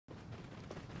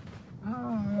Hey.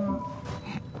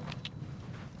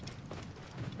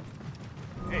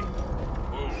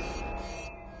 Move.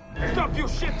 Stop, you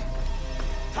shit!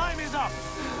 Time is up!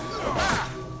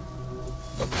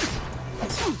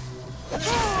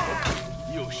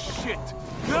 You shit!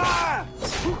 Ah!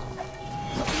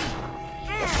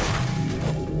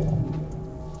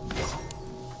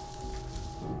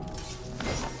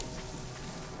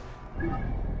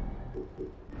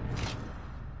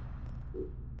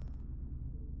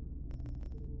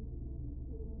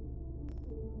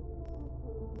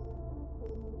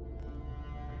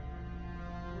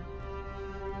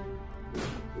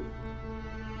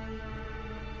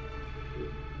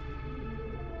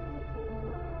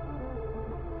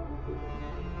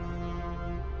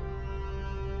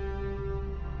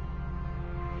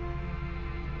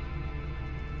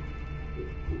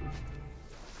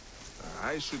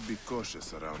 I should be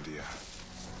cautious around here.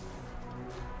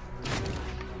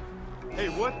 Hey,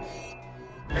 what?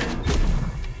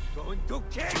 Going to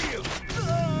kill you!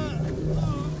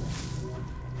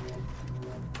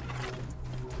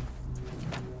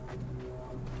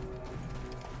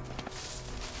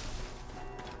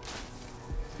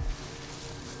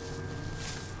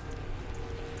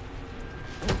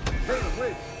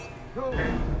 Wait! No!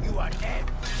 You are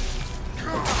dead!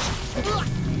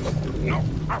 No!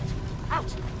 Out!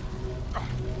 Out!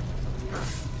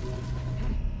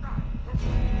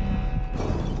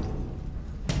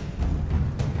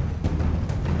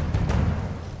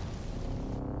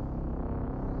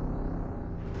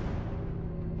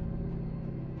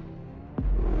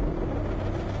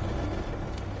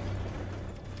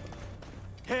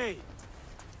 Hey!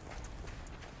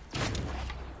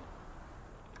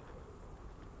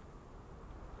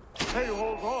 Hey,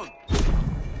 hold on!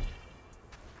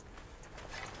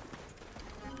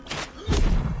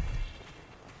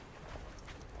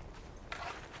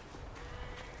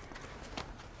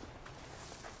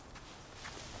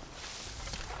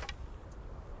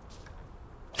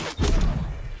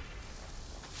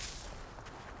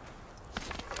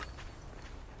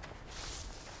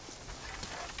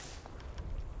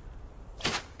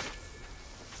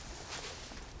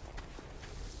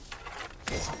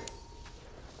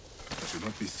 I should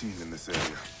not be seen in this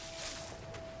area.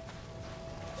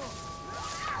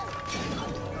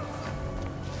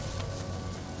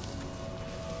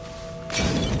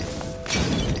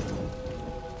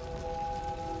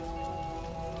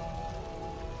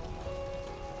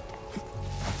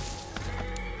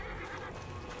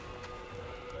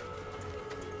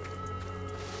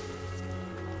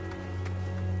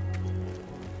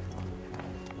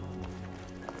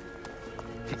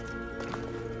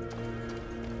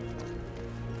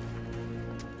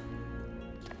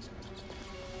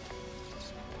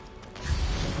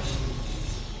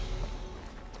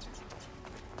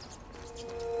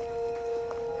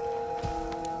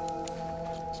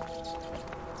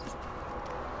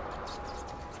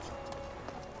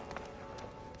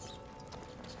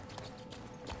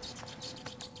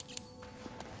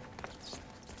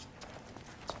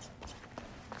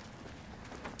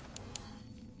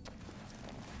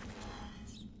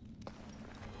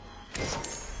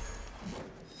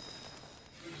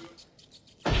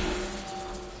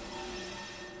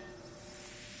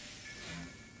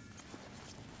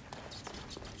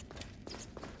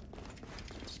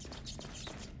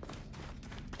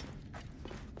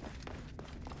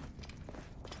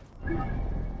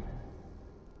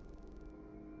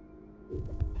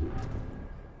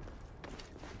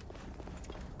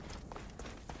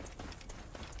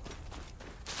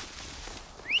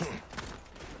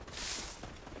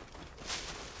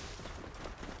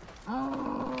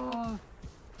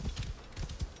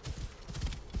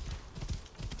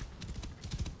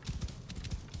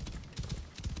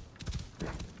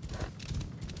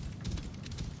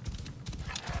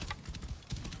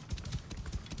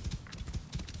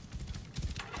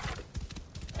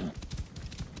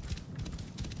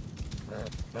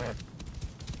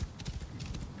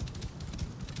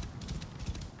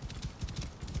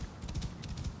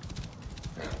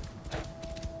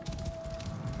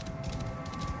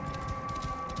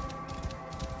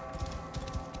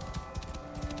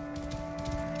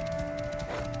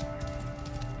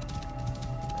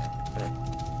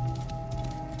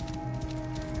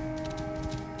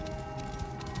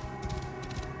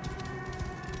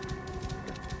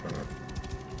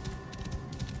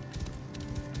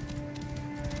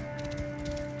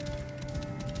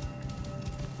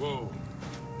 Whoa.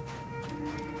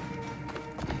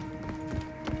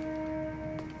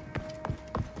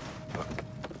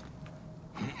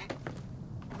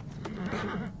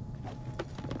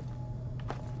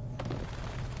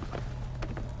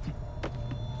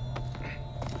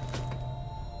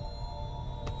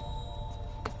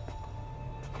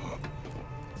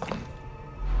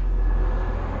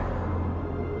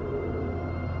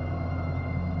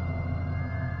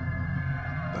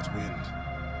 wind.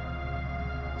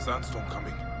 Sandstorm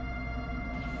coming.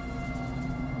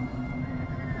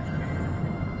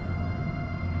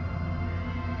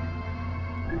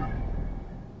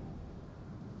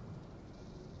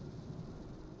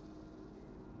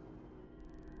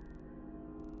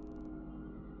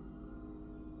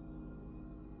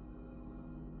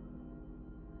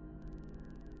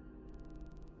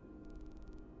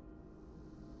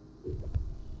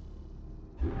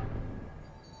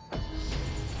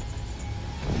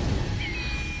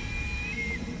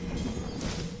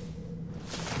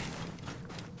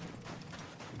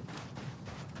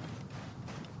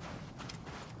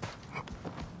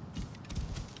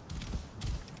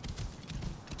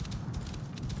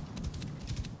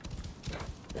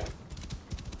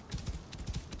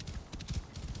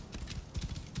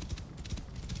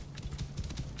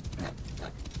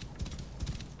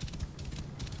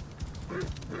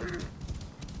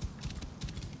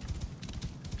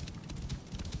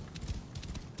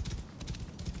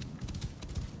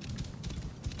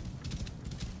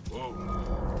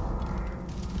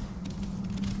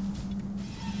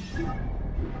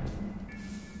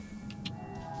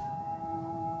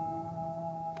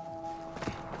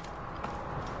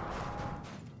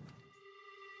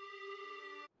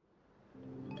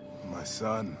 My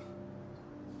son,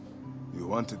 you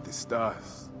wanted the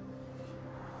stars.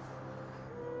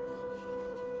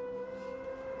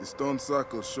 The stone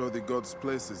circles show the gods'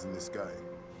 places in the sky.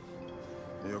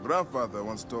 Your grandfather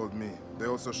once told me they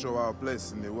also show our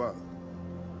place in the world.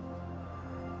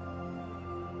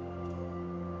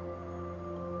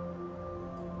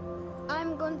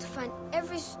 I'm going to find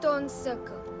every stone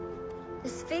circle, the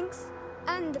Sphinx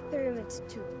and the pyramids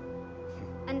too.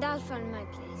 And I'll find my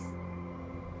place.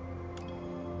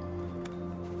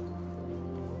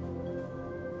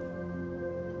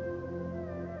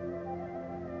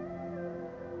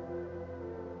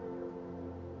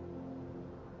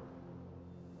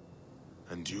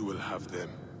 And you will have them.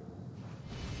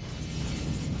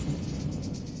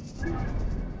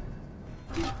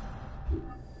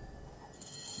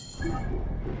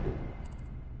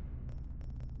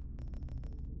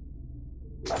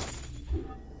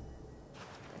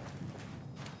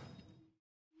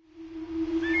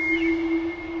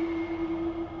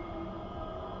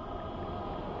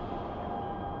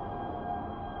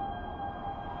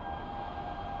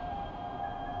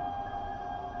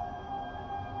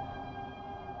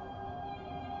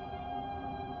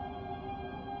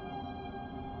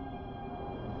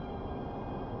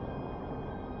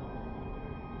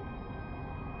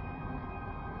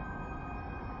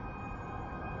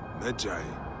 Medjay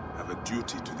have a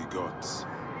duty to the gods.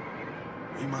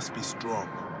 We must be strong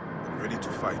and ready to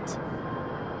fight.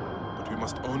 But we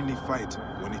must only fight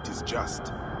when it is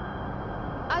just.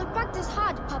 I'll practice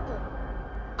hard, Papa.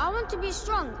 I want to be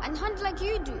strong and hunt like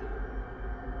you do.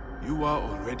 You are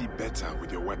already better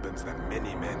with your weapons than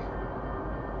many men.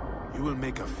 You will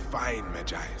make a fine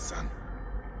Medjay, son.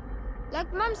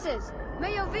 Like Mom says,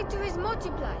 may your victories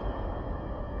multiply.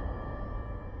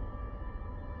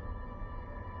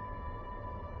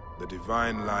 The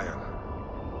divine lion,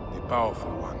 the powerful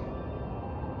one.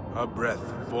 Her breath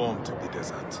formed the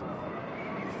desert,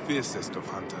 the fiercest of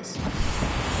hunters.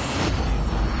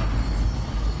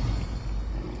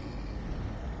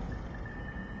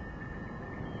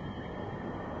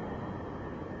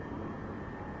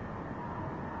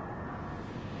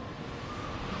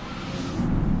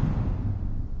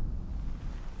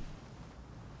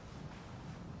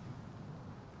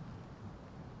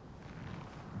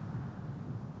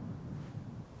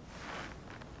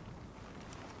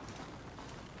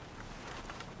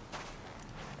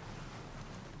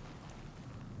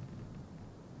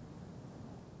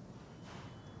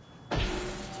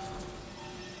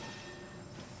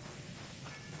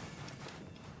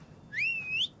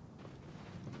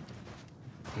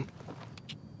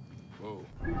 Whoa.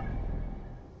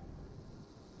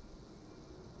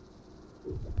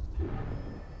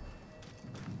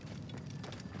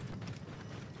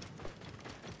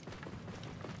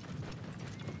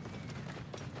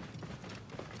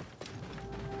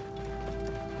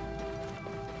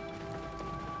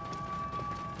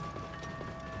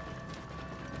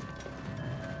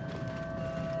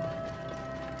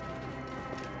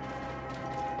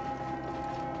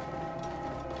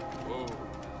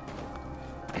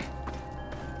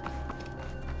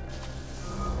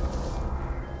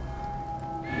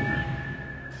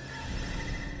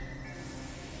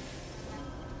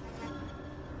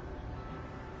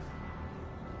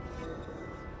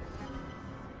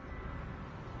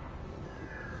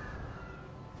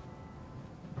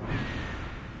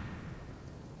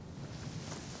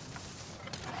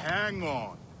 Hang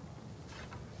on.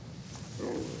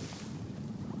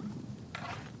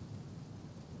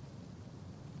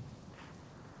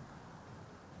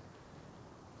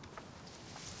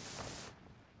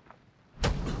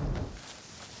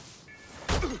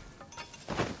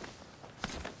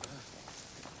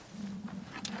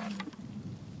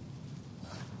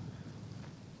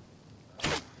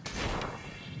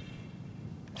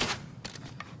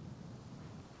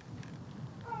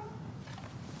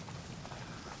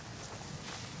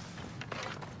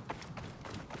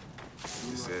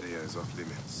 This area is off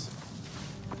limits.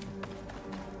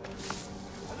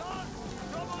 Alarm!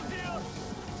 Trouble here!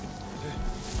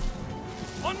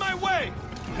 On my way!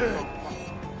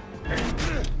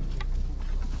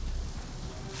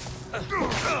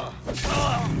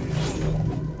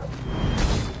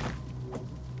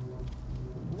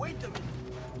 Wait a minute.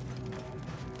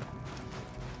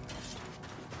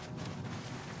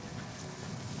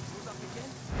 Goes up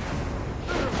again?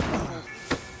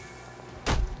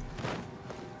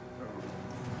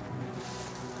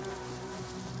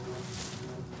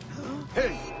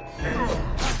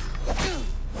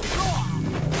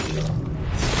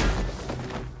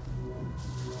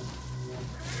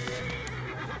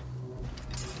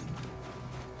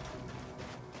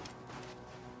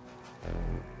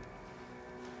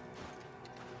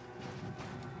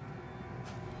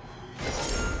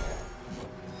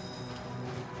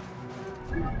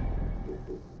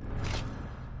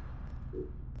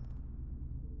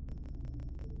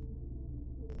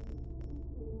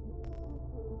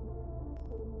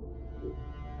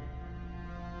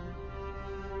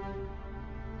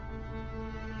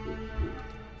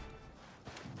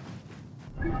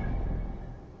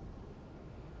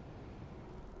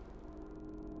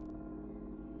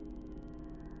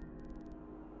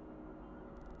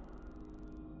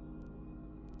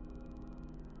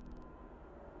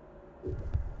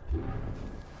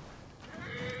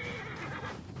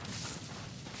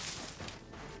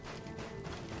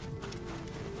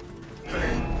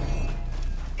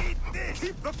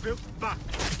 Keep the filth back!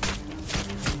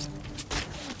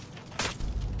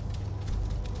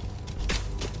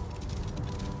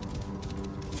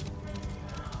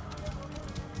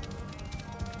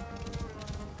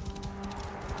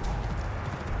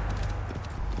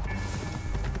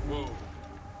 Whoa.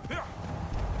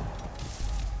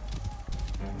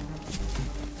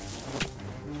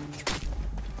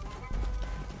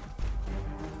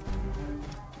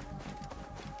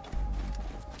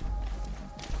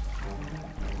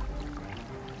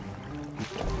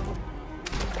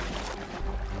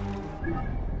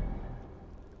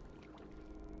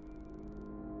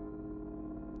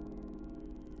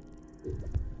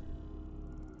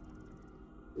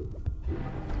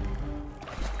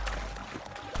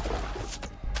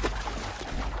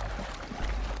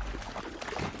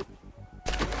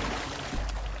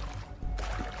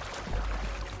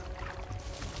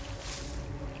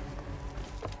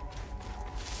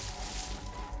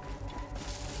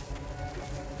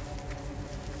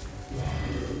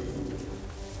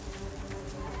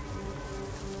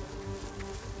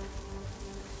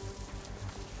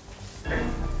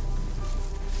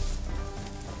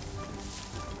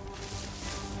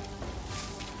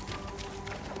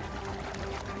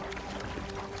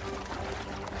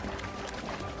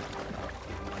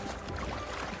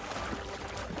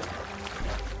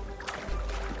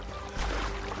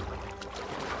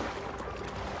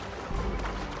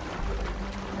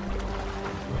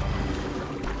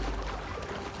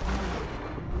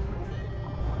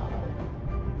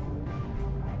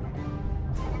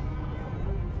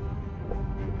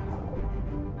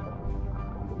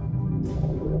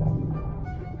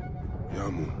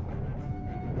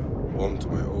 Home to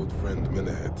my old friend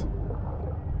Menehet.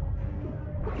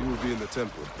 He will be in the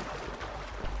temple.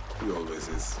 He always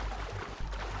is.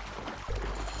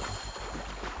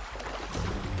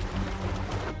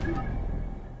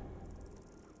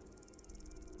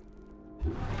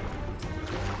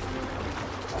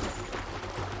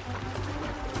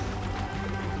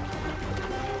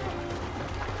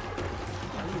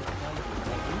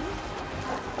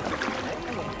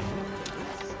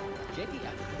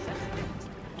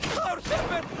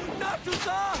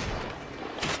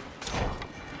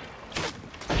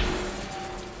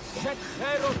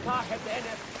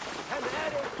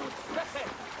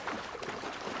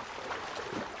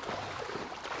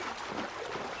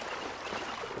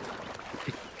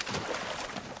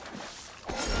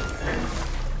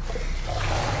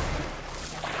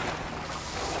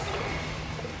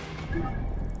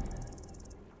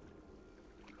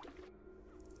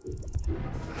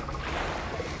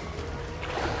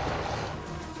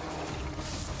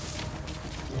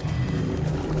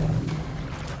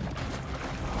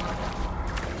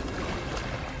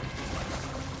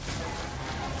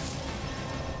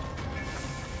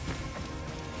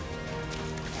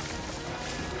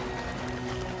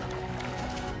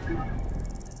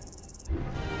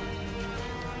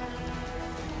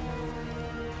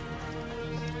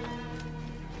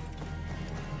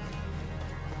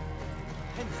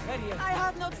 I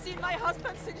have not seen my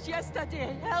husband since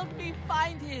yesterday. Help me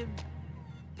find him.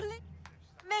 Please.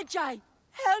 Medjay,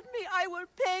 help me. I will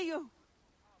pay you.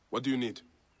 What do you need?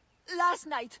 Last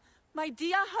night, my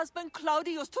dear husband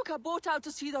Claudius took a boat out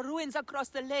to see the ruins across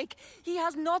the lake. He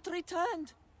has not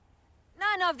returned.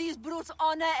 None of these brutes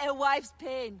honor a wife's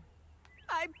pain.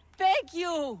 I beg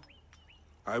you.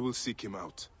 I will seek him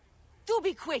out. Do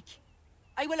be quick.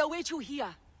 I will await you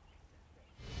here.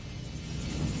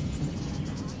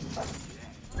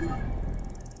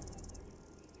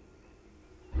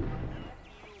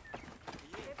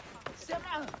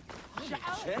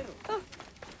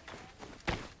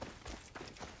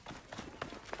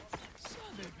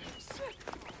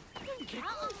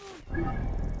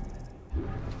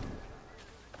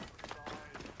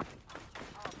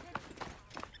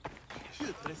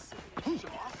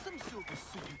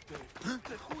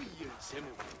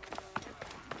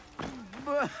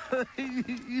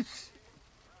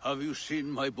 Have you seen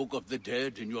my Book of the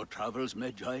Dead in your travels,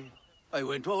 Medjay? I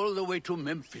went all the way to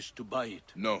Memphis to buy it.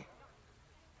 No.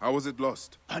 How was it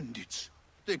lost? Bandits.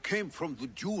 They came from the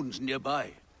dunes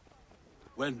nearby.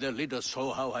 When their leader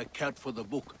saw how I cared for the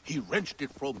book, he wrenched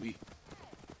it from me.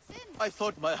 I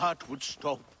thought my heart would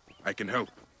stop. I can help.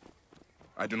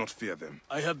 I do not fear them.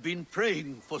 I have been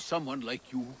praying for someone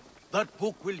like you. That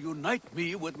book will unite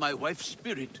me with my wife's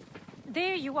spirit.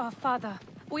 There you are, Father.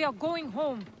 We are going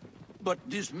home. But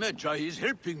this Medjay is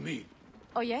helping me.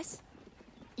 Oh, yes?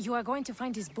 You are going to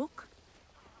find his book?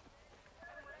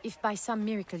 If by some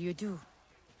miracle you do,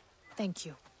 thank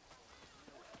you.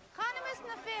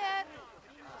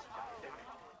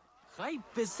 High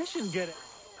position, get it.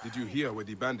 Did you hear where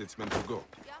the bandits meant to go?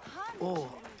 Oh,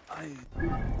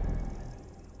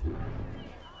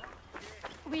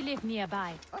 We live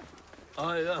nearby.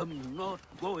 I am not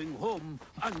going home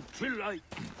until I...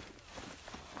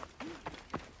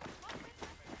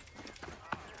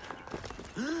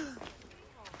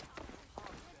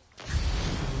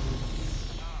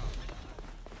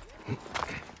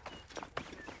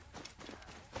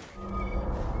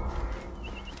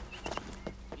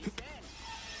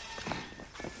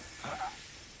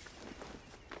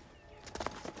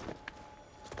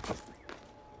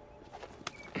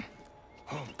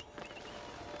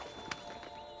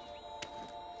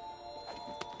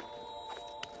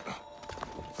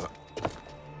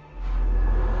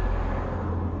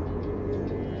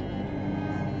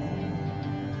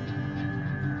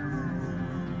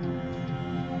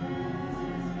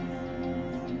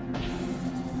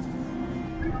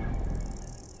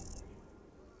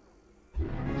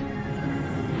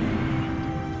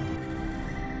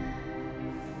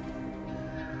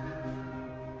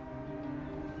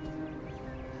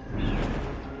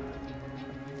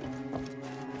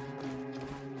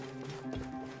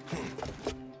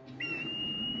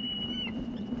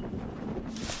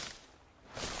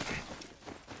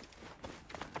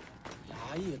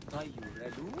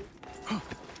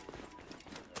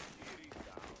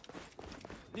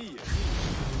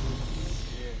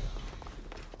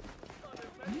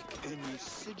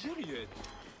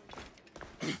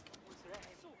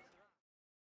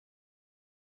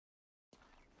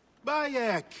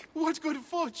 Bayek, what good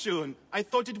fortune! I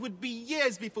thought it would be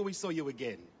years before we saw you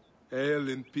again. Hail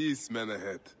in peace,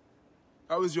 Menahet.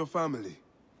 How is your family?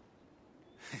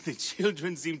 The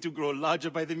children seem to grow larger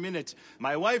by the minute.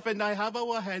 My wife and I have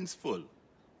our hands full.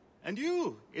 And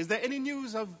you, is there any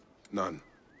news of... None.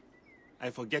 I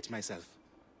forget myself.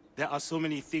 There are so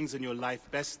many things in your life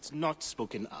best not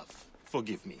spoken of.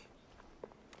 Forgive me.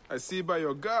 I see by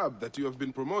your garb that you have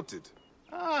been promoted.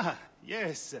 Ah,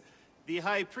 yes. The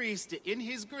High Priest, in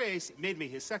his grace, made me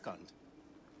his second.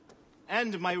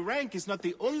 And my rank is not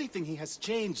the only thing he has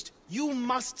changed. You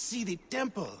must see the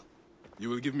temple. You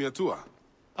will give me a tour?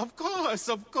 Of course,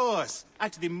 of course.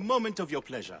 At the moment of your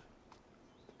pleasure.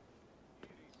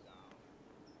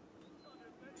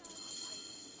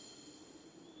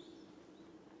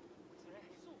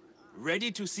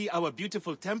 Ready to see our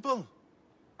beautiful temple?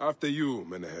 After you,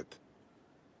 Menahet.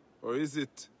 Or is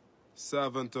it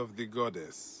servant of the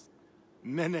goddess?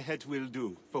 Menahet will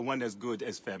do, for one as good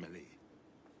as family.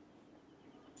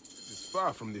 It is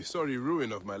far from the sorry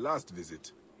ruin of my last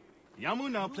visit.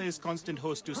 Yamu now plays constant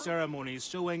host to ceremonies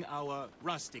showing our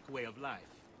rustic way of life,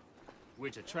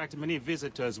 which attract many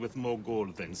visitors with more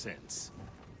gold than sense.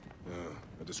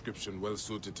 A description well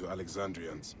suited to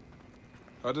Alexandrians.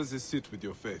 How does this sit with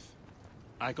your faith?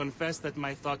 I confess that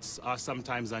my thoughts are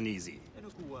sometimes uneasy.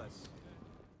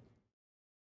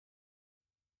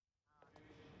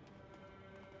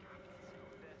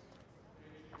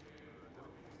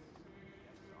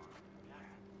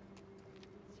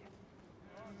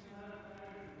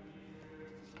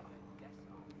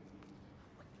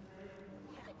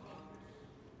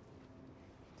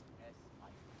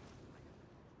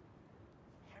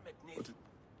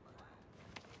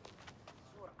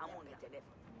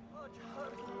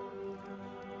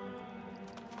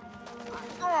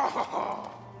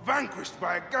 Oh, vanquished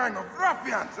by a gang of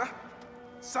ruffians, huh?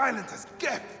 Silent as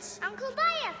gifts. Uncle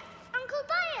Bayek! Uncle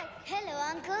Bayek! Hello,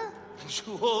 Uncle.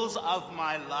 Jewels of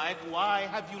my life, why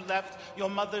have you left your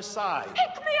mother's side?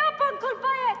 Pick me up, Uncle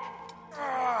Bayek!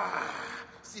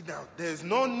 See now, there's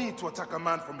no need to attack a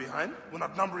man from behind. We're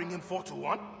not numbering him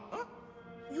 4-1. Huh?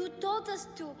 You told us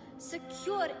to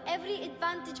secure every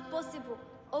advantage possible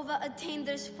over a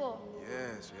dangerous foe.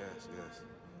 Yes.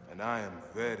 And I am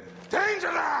very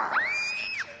dangerous!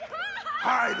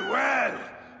 Hide well,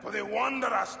 for the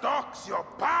wanderer stalks your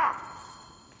path!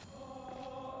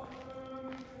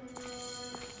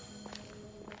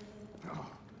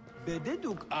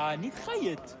 بددك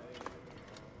نتخيط.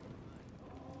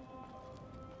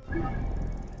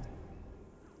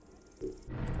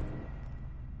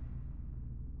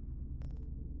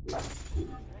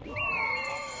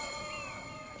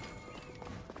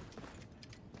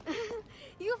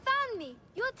 You found me.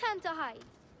 Your turn to hide.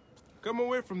 Come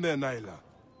away from there, Naila.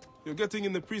 You're getting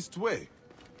in the priest's way.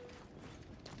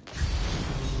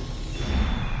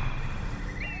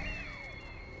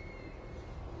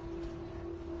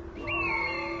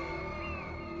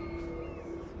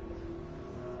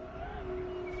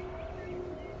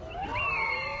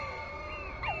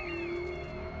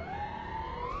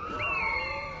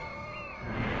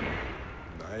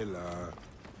 Naila,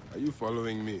 are you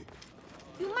following me?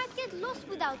 You might get lost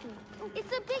without me.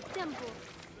 It's a big temple.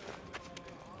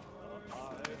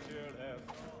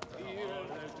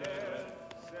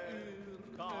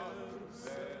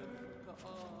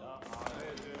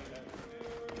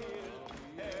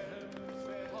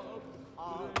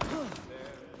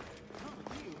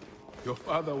 Your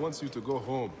father wants you to go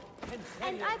home.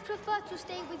 And I prefer to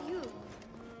stay with you.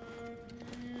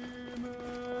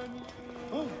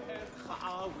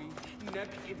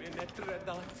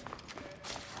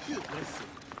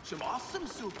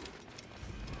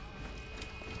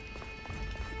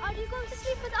 Are you going to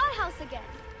sleep at our house again?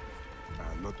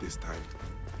 Not this time.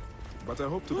 But I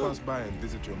hope to pass by and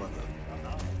visit your mother.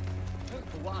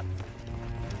 What?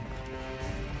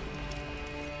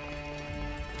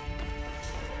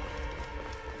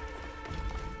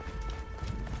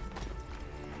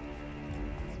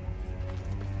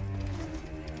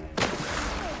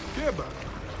 Keba,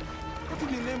 what in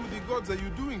the name of the gods are you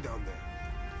doing down there?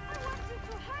 I wanted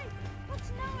to hide, but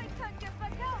now I can't get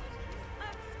back out.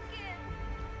 I'm scared.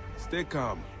 Stay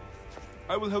calm.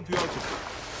 I will help you out of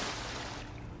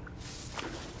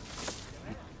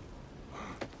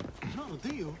it. No,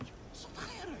 Dio.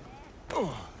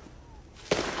 Oh.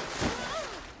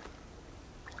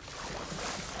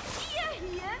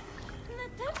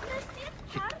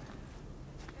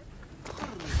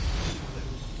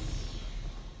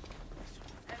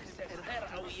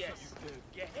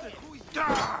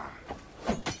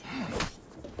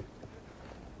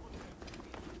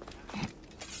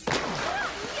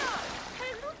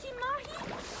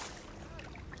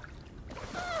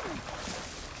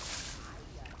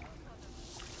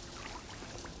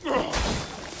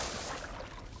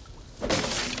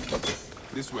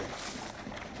 This way.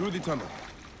 Through the tunnel.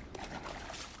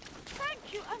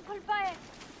 Thank you, Uncle Bayek.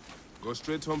 Go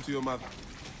straight home to your mother.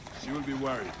 She will be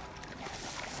worried.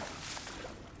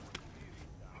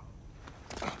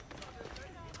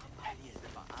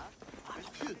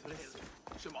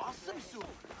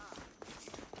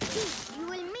 You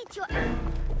will meet your...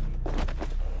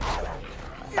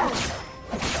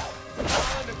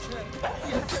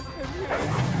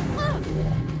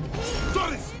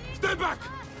 Solis! Stay back!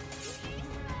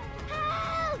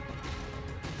 Help!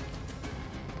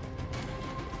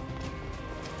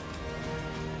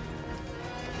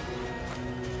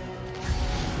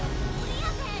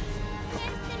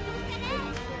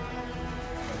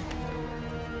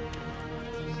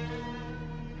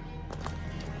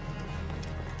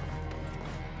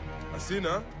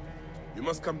 Asina, you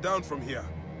must come down from here.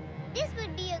 This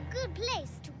would be a good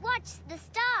place to watch the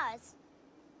stars.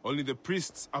 Only the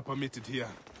priests are permitted here.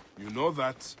 You know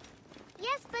that.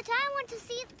 Yes, but I want to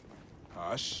see...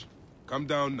 Hush. Come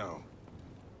down now.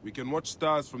 We can watch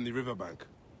stars from the riverbank.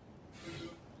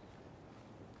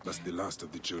 That's the last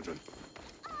of the children.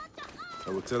 I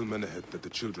will tell Menehet that the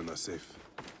children are safe.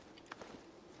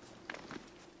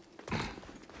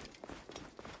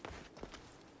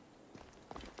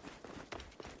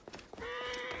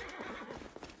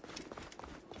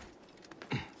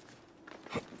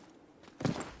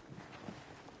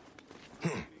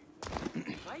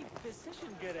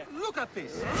 Look at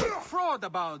this. Fraud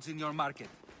abounds in your market.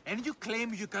 And you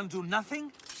claim you can do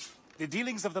nothing? The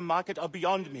dealings of the market are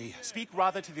beyond me. Speak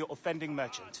rather to the offending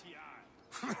merchant.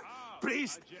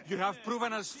 Priest, you have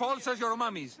proven as false as your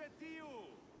mummies.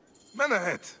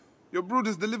 Menahet, your brood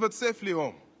is delivered safely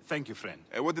home. Thank you, friend.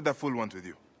 What did that fool want with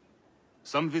you?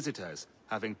 Some visitors,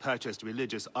 having purchased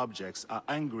religious objects, are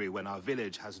angry when our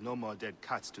village has no more dead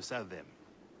cats to sell them.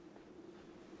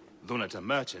 Though not a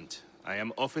merchant, I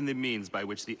am often the means by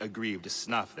which the aggrieved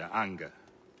snuff their anger.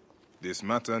 This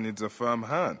matter needs a firm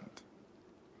hand.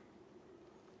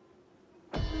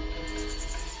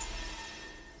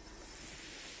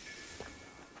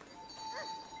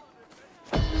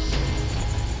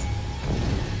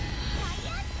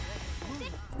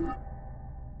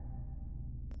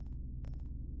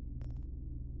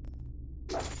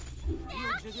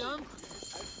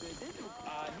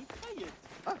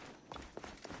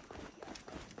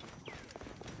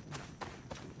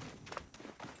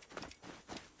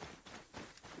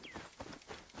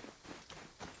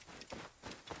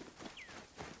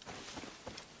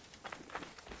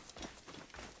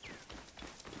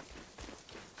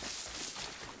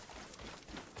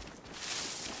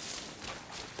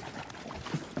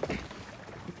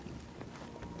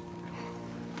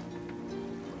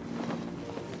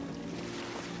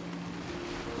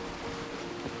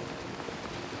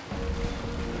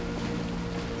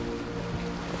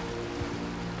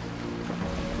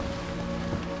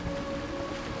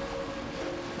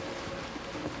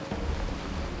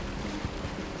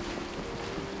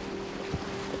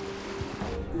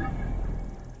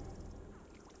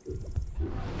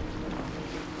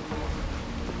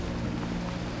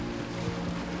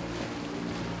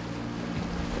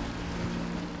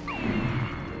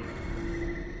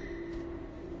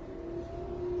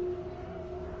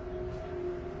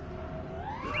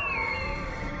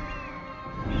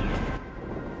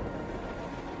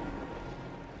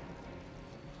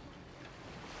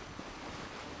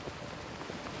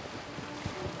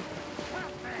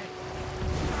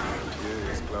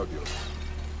 Claudius.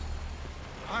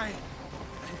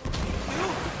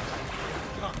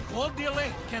 You cordially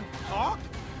can talk?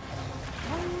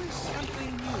 Always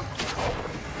something new.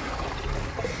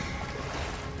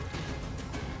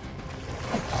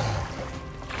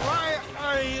 Why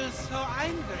are you so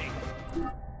angry?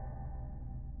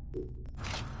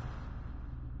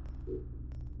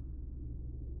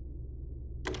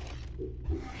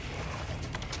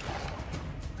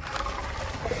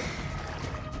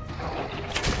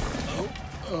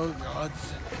 Oh,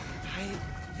 gods. I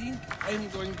think I'm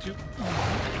going to...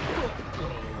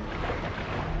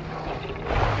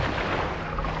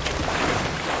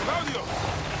 Claudio!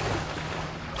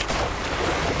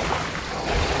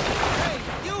 Hey,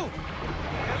 you!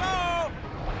 Hello!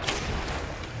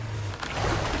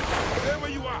 Stay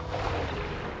where you are!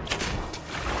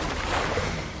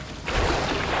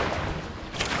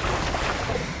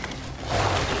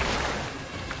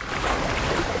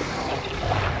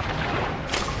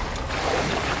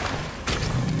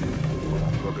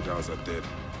 Crocodiles are dead.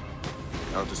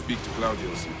 Now to speak to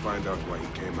Claudius and find out why he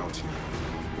came out here.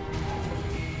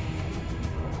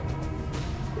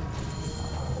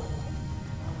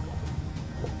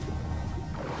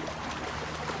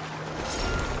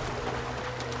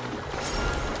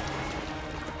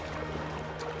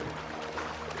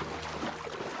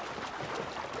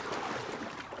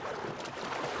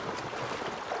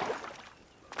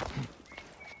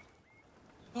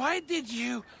 Why did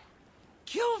you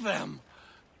kill them?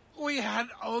 We had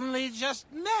only just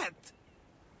met.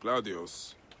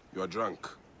 Claudius, you are drunk.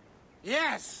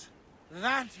 Yes,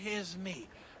 that is me.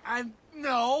 And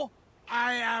no,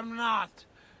 I am not.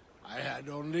 I had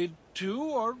only 2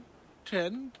 or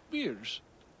 10 beers.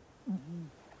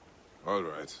 All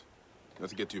right.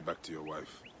 Let's get you back to your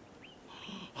wife.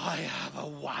 I have a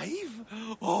wife?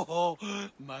 Oh,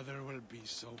 Mother will be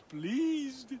so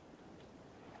pleased.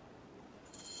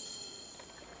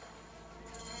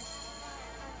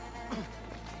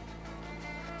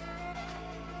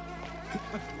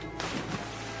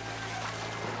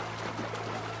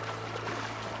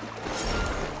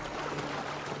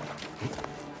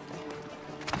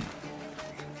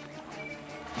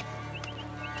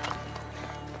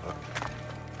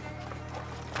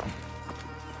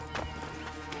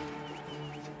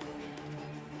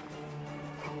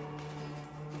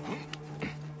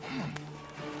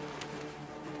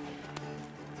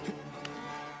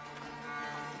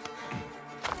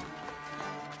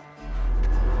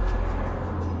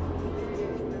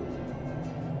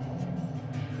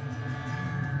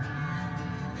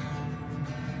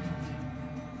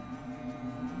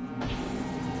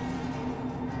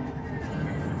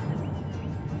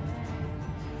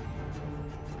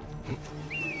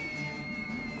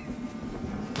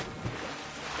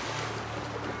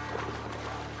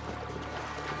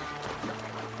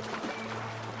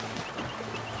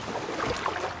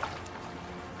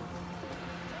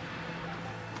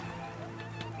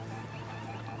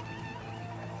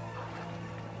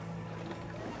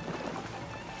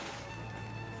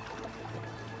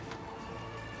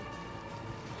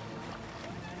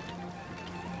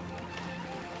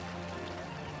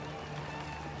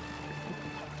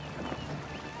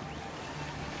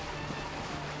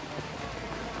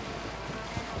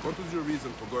 What was your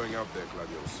reason for going out there,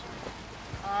 Gladios?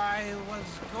 I was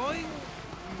going...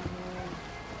 I don't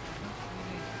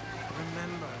really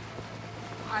remember.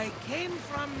 I came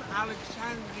from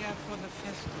Alexandria for the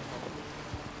festival.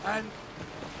 And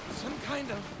some kind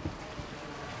of...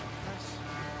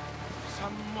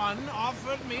 someone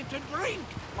offered me to drink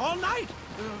all night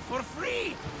for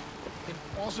free.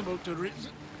 Impossible to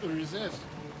resist.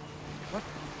 What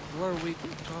were we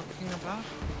talking about?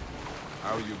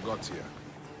 How you got here?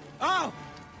 Oh!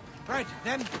 Right,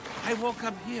 then I woke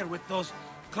up here with those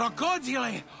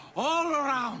crocodili all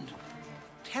around.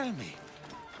 Tell me,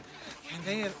 can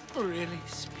they really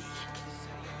speak?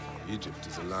 Egypt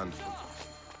is a landful.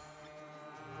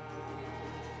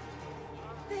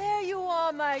 There you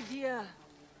are, my dear.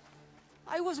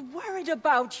 I was worried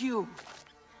about you.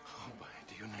 Oh, my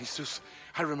Dionysus.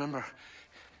 I remember.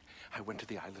 I went to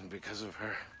the island because of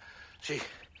her.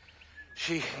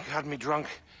 She got me drunk,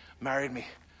 married me,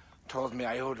 told me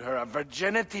I owed her a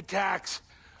virginity tax.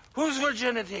 Whose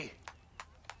virginity?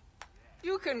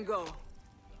 You can go.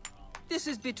 This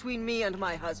is between me and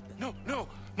my husband.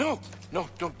 No,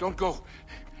 don't go.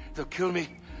 They'll kill me.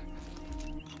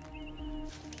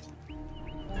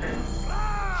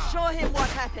 Show him what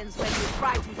happens when you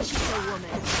try to cheat a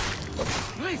woman.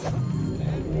 Please.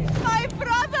 My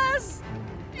brothers!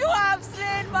 You have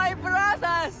slain my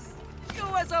brothers! You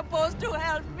were supposed to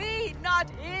help me, not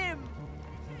him!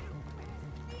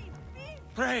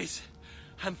 Praise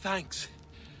and thanks.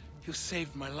 You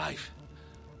saved my life.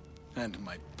 And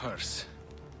my purse.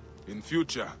 In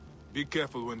future, be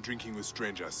careful when drinking with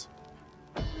strangers.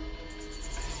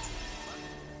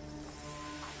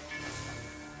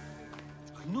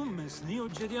 Gnumes Neo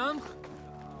Jedian?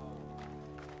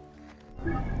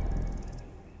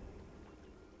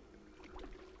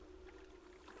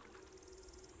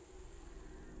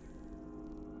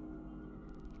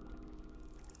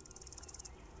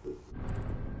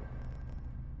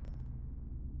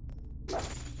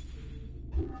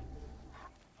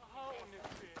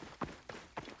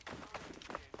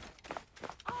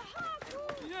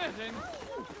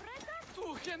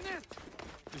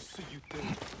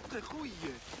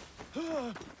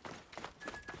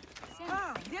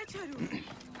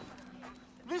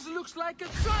 This looks like a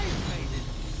giant maiden.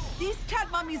 These cat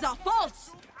mummies are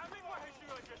false!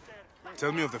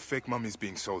 Tell me of the fake mummies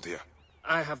being sold here.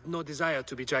 I have no desire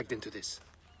to be dragged into this.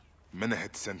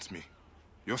 Menehet sent me.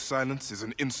 Your silence is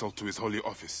an insult to his holy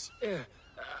office.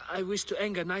 I wish to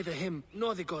anger neither him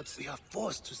nor the gods. We are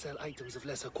forced to sell items of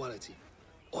lesser quality,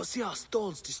 or see our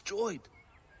stalls destroyed.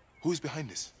 Who is behind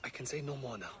this? I can say no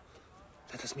more now.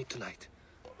 Let us meet tonight,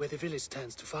 where the village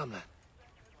turns to farmland.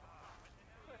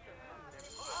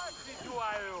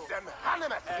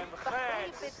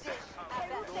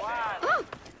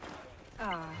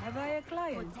 Have I a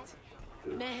client?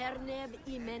 Meherneb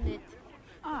imenet.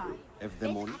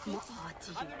 Ευδαιμονή.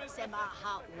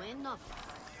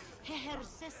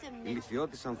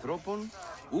 Ηλικιώτης ανθρώπων,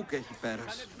 ούκ έχει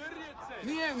πέρας.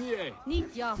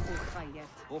 Niet Jacob,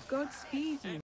 Godspeed you.